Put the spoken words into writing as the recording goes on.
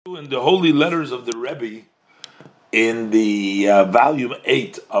in the Holy Letters of the Rebbe, in the volume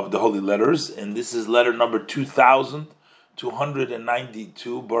 8 of the Holy Letters, and this is letter number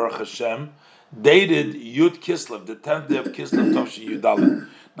 2292, Baruch Hashem, dated Yud Kislev, the 10th day of Kislev, Tavshin Yud.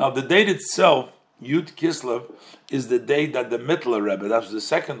 Now the date itself, Yud Kislev, is the day that the Mittler Rebbe, that's the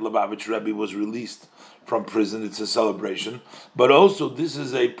second Lubavitch Rebbe, was released from prison. It's a celebration, but also this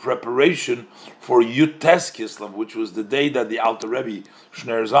is a preparation for Yud Tes Kislev, which was the day that the Alter Rebbe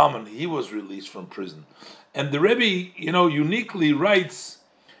Shner Zalman, he was released from prison. And the Rebbe, uniquely writes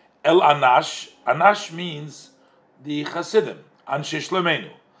El Anash. Anash means the Chasidim, Anshe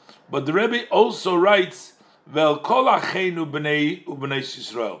Shlemenu. But the Rebbe also writes Vel Kol Acheinu Bnei Ubnei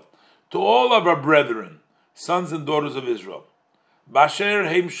Yisrael, to all of our brethren, sons and daughters of Israel, Basher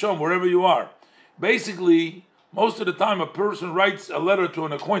Heim Shom, wherever you are. Basically, most of the time, a person writes a letter to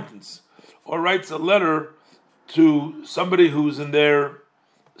an acquaintance or writes a letter to somebody who's in their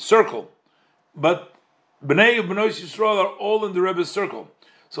circle. But Bnei Yisrael are all in the Rebbe's circle.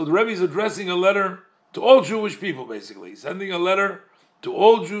 So the Rebbe is addressing a letter to all Jewish people, basically. Sending a letter to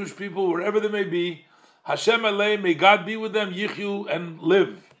all Jewish people, wherever they may be. Hashem Alei, may God be with them, Yichyu, and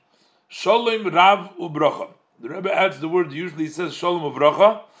live. Shalom Rav Ubracha. The Rebbe adds the word, usually it says Shalom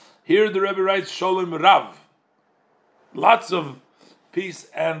Ubracha. Here the Rebbe writes Shalom Rav. Lots of peace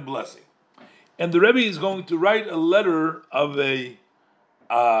and blessing. And the Rebbe is going to write a letter of a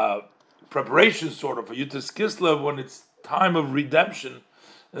preparation sort of for Yud Tes Kislev when it's time of redemption.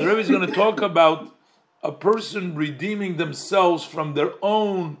 And the Rebbe is going to talk about a person redeeming themselves from their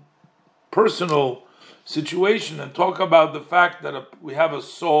own personal situation and talk about the fact that we have a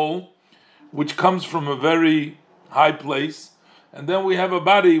soul which comes from a very high place, and then we have a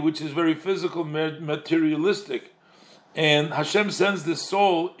body which is very physical, materialistic, and Hashem sends the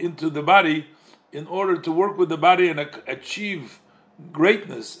soul into the body in order to work with the body and achieve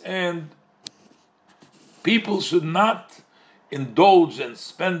greatness. And people should not indulge and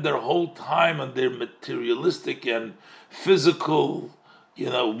spend their whole time on their materialistic and physical,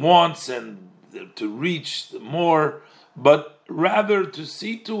 wants and to reach more, but rather to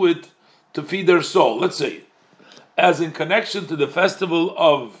see to it to feed their soul. Let's say, as in connection to the festival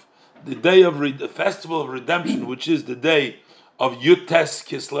of the day of the festival of redemption, which is the day of Yud Tes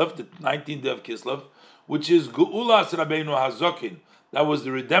Kislev, the 19th day of Kislev, which is Geulas Rabbeinu Hazokin. That was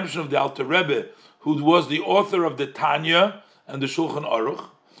the redemption of the Alter Rebbe, who was the author of the Tanya and the Shulchan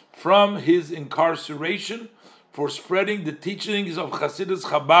Aruch, from his incarceration for spreading the teachings of Hasidus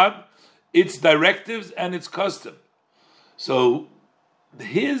Chabad, its directives and its custom. So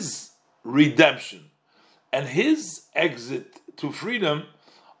his redemption and his exit to freedom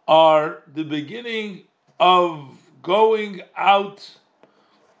are the beginning of going out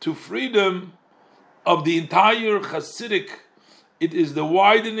to freedom of the entire Hasidic. It is the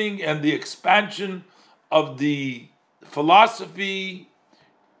widening and the expansion of the philosophy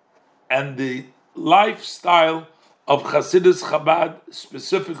and the lifestyle of Hasidus Chabad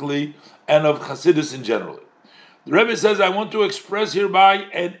specifically, and of Hasidus in general. The Rebbe says, I want to express hereby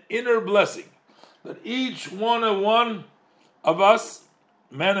an inner blessing, that each one of us,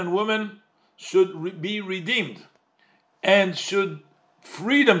 men and women, should be redeemed and should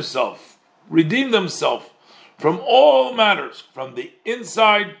redeem themselves from all matters, from the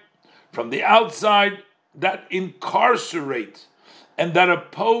inside, from the outside, that incarcerate and that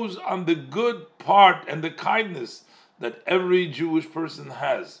oppose on the good part and the kindness that every Jewish person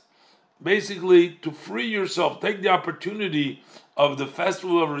has. Basically, to free yourself, take the opportunity of the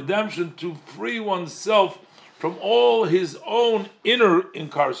Festival of Redemption to free oneself from all his own inner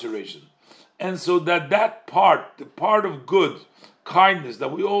incarceration. And so that part, the part of good, kindness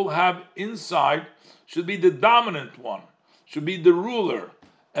that we all have inside, should be the dominant one, should be the ruler,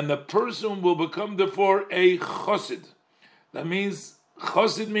 and the person will become therefore a chosid. That means,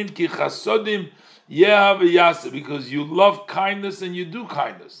 chosid means ki chasodim yeha v'yaseh, because you love kindness and you do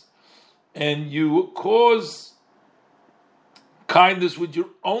kindness. And you cause kindness with your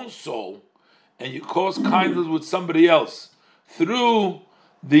own soul, and you cause kindness with somebody else through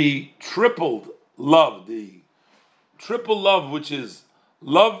the triple love, which is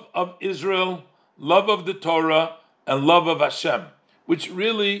love of Israel, love of the Torah, and love of Hashem, which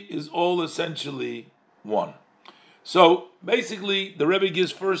really is all essentially one. So basically, the Rebbe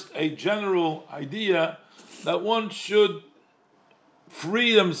gives first a general idea that one should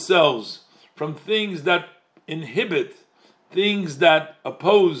free themselves from things that inhibit, things that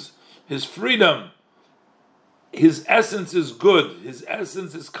oppose his freedom. His essence is good, his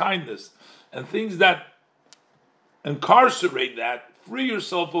essence is kindness, and things that incarcerate that, free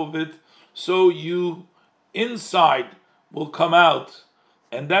yourself of it, so you inside will come out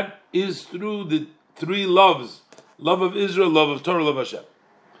and that is through the three loves: love of Israel, love of Torah, love of Hashem.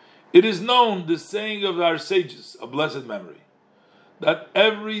 It is known, the saying of our sages of blessed memory, that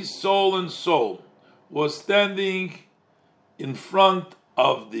every soul and soul was standing in front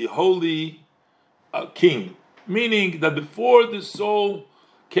of the holy king, meaning that before the soul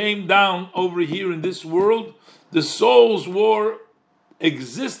came down over here in this world, the souls were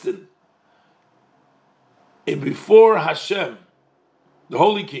existent before Hashem, the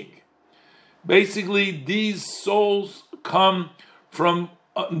holy king. Basically, these souls come from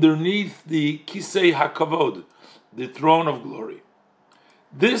underneath the Kisei HaKavod, the throne of glory.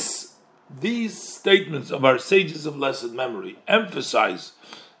 These statements of our sages of blessed memory emphasize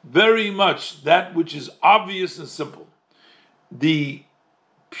very much that which is obvious and simple: the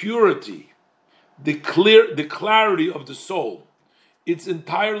purity, the clarity of the soul. It's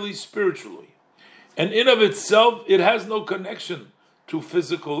entirely spiritually, and in of itself, it has no connection to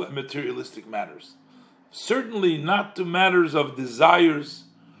physical and materialistic matters. Certainly not to matters of desires,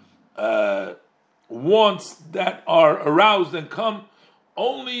 wants that are aroused and come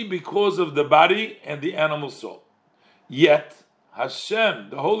only because of the body and the animal soul. Yet, Hashem,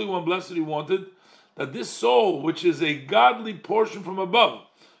 the Holy One, blessed, He wanted that this soul, which is a godly portion from above,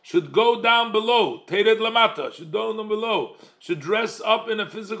 should go down below, Tered Lamata, should go down below, should dress up in a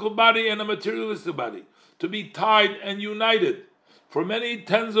physical body and a materialistic body, to be tied and united for many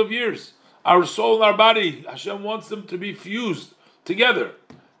tens of years. Our soul and our body, Hashem wants them to be fused together.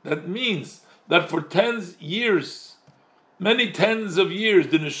 That means that for many tens of years,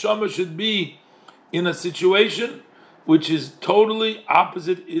 the neshama should be in a situation which is totally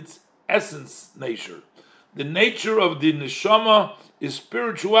opposite its essence nature. The nature of the neshama is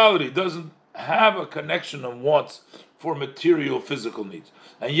spirituality, doesn't have a connection and wants for material physical needs.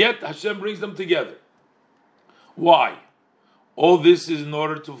 And yet Hashem brings them together. Why? All this is in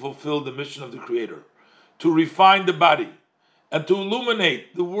order to fulfill the mission of the Creator, to refine the body, and to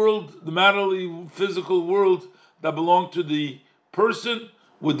illuminate the world, the materially physical world that belong to the person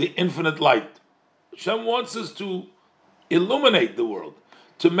with the infinite light. Hashem wants us to illuminate the world,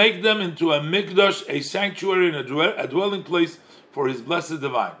 to make them into a mikdash, a sanctuary, and a dwelling place for His blessed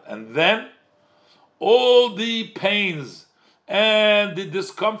divine. And then all the pains and the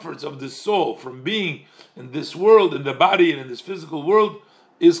discomforts of the soul from being in this world, in the body and in this physical world,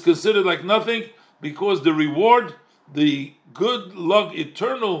 is considered like nothing, because the reward, the good luck,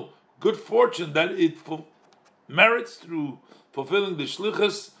 eternal good fortune that it merits through fulfilling the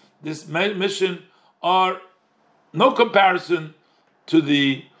shlichus, this mission, are no comparison to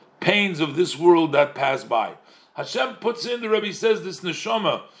the pains of this world that pass by. Hashem puts in, the Rebbe says, this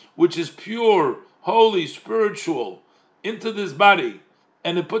neshama, which is pure, holy, spiritual, into this body,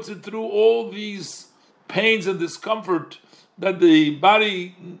 and it puts it through all these pains and discomfort that the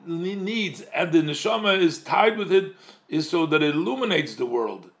body needs, and the neshama is tied with it, is so that it illuminates the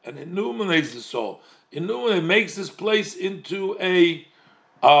world and illuminates the soul. It makes this place into a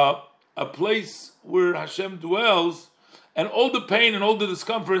place where Hashem dwells, and all the pain and all the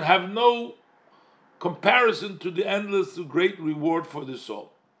discomfort have no comparison to the endless great reward for the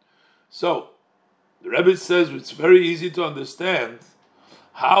soul. So, the Rebbe says it's very easy to understand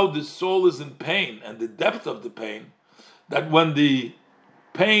how the soul is in pain and the depth of the pain, that when the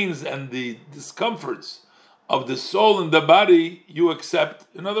pains and the discomforts of the soul and the body you accept.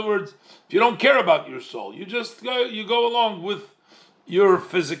 In other words, if you don't care about your soul, you just go along with your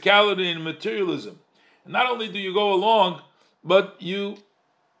physicality and materialism. And not only do you go along, but you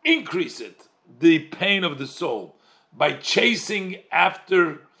increase it, the pain of the soul, by chasing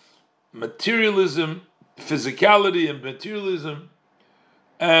after materialism, physicality and materialism,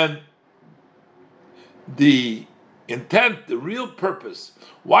 and the intent, the real purpose.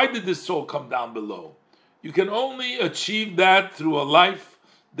 Why did this soul come down below? You can only achieve that through a life,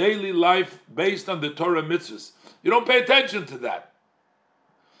 daily life, based on the Torah mitzvahs. You don't pay attention to that.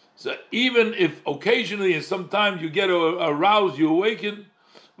 So even if occasionally and sometimes you get aroused, you awaken,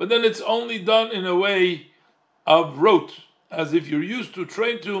 but then it's only done in a way of rote, as if you're used to,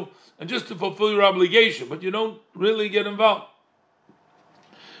 trained to, and just to fulfill your obligation, but you don't really get involved.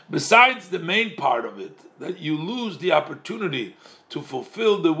 Besides the main part of it, that you lose the opportunity to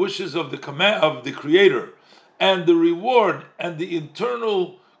fulfill the wishes of the command of the Creator, and the reward and the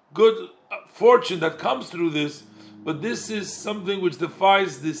internal good fortune that comes through this, but this is something which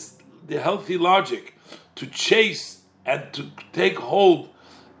defies the healthy logic, to chase and to take hold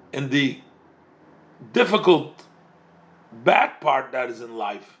in the difficult bad part that is in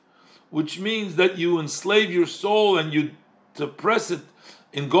life, which means that you enslave your soul and you suppress it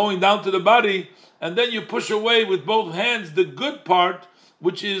in going down to the body, and then you push away with both hands the good part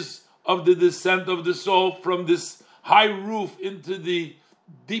which is of the descent of the soul from this high roof into the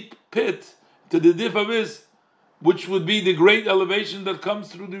deep pit, to the deep abyss, which would be the great elevation that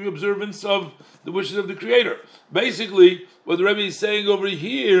comes through the observance of the wishes of the Creator. Basically, what the Rebbe is saying over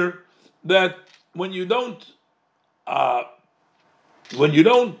here, that when you don't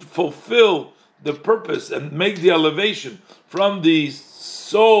fulfill the purpose and make the elevation from the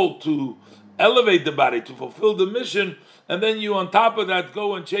soul to elevate the body, to fulfill the mission, and then you on top of that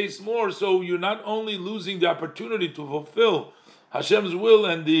go and chase more, so you're not only losing the opportunity to fulfill Hashem's will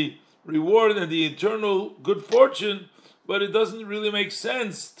and the reward and the eternal good fortune, but it doesn't really make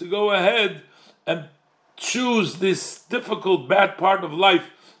sense to go ahead and choose this difficult, bad part of life,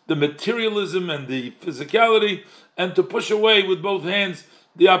 the materialism and the physicality, and to push away with both hands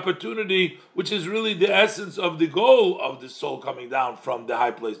the opportunity, which is really the essence of the goal of the soul coming down from the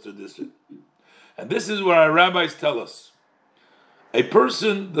high place to this. And this is where our rabbis tell us, a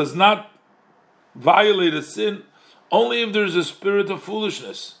person does not violate a sin only if there's a spirit of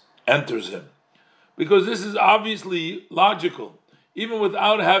foolishness enters him. Because this is obviously logical, even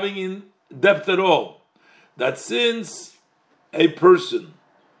without having in depth at all, that since a person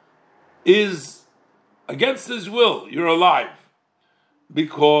is against his will, you're alive,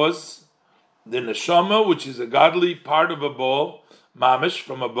 because the neshama, which is a godly part of a ball, mamish,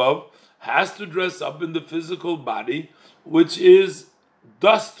 from above, has to dress up in the physical body, which is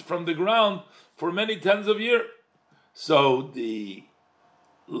dust from the ground for many tens of years. So the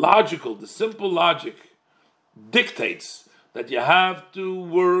simple logic dictates that you have to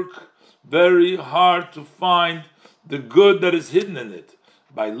work very hard to find the good that is hidden in it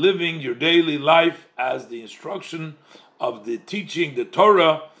by living your daily life as the instruction of the teaching, the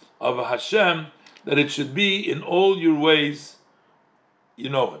Torah of Hashem, that it should be in all your ways, you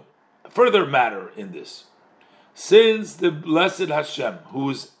know Him. A further matter in this, since the blessed Hashem,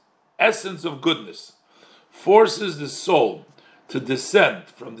 who is essence of goodness, forces the soul to descend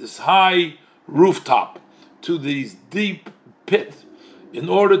from this high rooftop to this deep pit in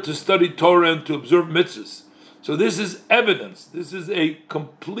order to study Torah and to observe mitzvahs. So this is evidence, this is a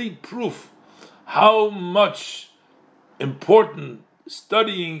complete proof how much important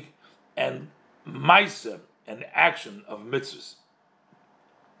studying and maisa and action of mitzvahs.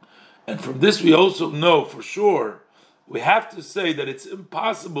 And from this we also know for sure, we have to say that it's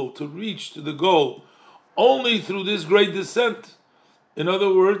impossible to reach to the goal only through this great descent. In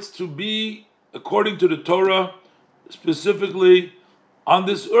other words, to be according to the Torah, specifically on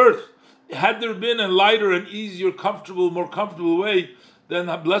this earth. Had there been a lighter and easier, more comfortable way, then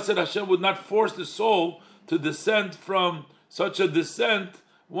blessed Hashem would not force the soul to descend from such a descent,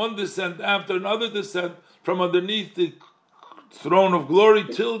 one descent after another descent, from underneath the throne of glory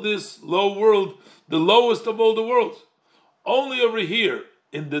till this low world, the lowest of all the worlds. Only over here,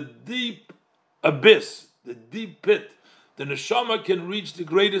 in the deep abyss, the deep pit, the neshama can reach the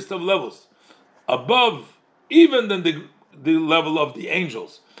greatest of levels, above even than the level of the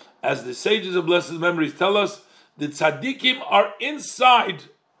angels. As the sages of blessed memories tell us, the tzaddikim are inside,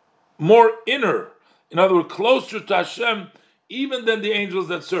 more inner, in other words, closer to Hashem, even than the angels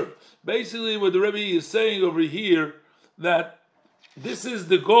that serve. Basically, what the Rebbe is saying over here, that this is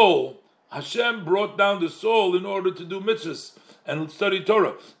the goal. Hashem brought down the soul in order to do mitzvahs and study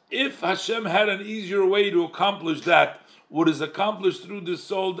Torah. If Hashem had an easier way to accomplish that, what is accomplished through the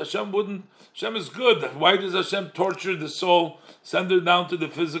soul, Hashem wouldn't. Hashem is good. Why does Hashem torture the soul, send it down to the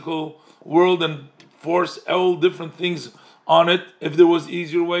physical world and force all different things on it? If there was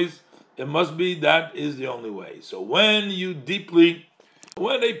easier ways, it must be that is the only way. So when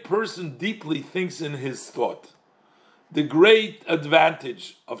a person deeply thinks in his thought, the great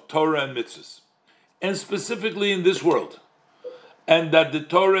advantage of Torah and mitzvahs, and specifically in this world, and that the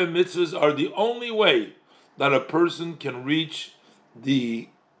Torah and mitzvahs are the only way that a person can reach the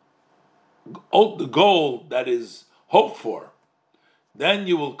goal that is hoped for, then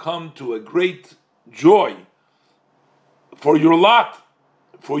you will come to a great joy for your lot,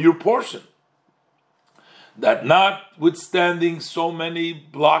 for your portion. That notwithstanding so many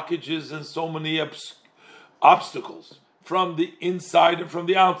blockages and so many obstacles from the inside and from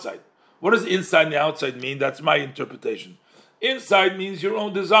the outside. What does inside and the outside mean? That's my interpretation. Inside means your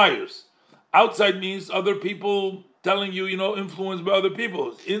own desires. Outside means other people telling you, influenced by other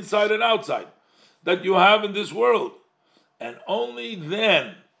people. Inside and outside that you have in this world. And only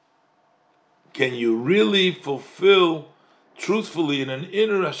then can you really fulfill truthfully in an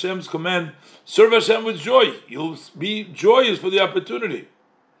inner Hashem's command, serve Hashem with joy. You'll be joyous for the opportunity.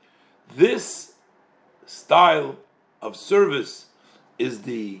 This style of service is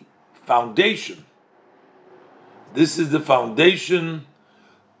the foundation. This is the foundation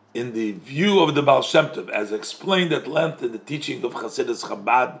in the view of the Baal Shem Tov, as explained at length in the teaching of Hasidus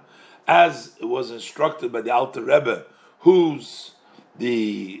Chabad, as it was instructed by the Alter Rebbe, who's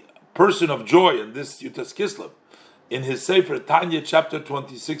the person of joy in this Yutas Kislev, in his Sefer Tanya, chapter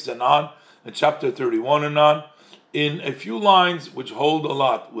 26 and on, and chapter 31 and on, in a few lines which hold a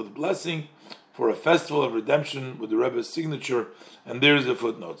lot, with blessing for a festival of redemption with the Rebbe's signature, and there's the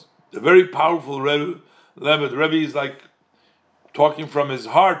footnotes. The very powerful Rebbe, the Rebbe is like talking from his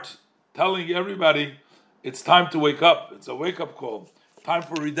heart, telling everybody, it's time to wake up. It's a wake-up call. Time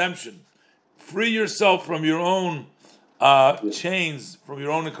for redemption. Free yourself from your own chains, from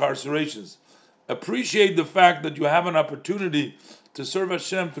your own incarcerations. Appreciate the fact that you have an opportunity to serve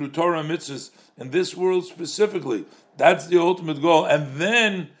Hashem through Torah and mitzvahs in this world specifically. That's the ultimate goal. And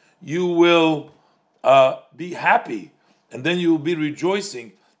then you will be happy. And then you will be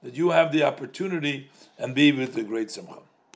rejoicing that you have the opportunity and be with the great Simcha.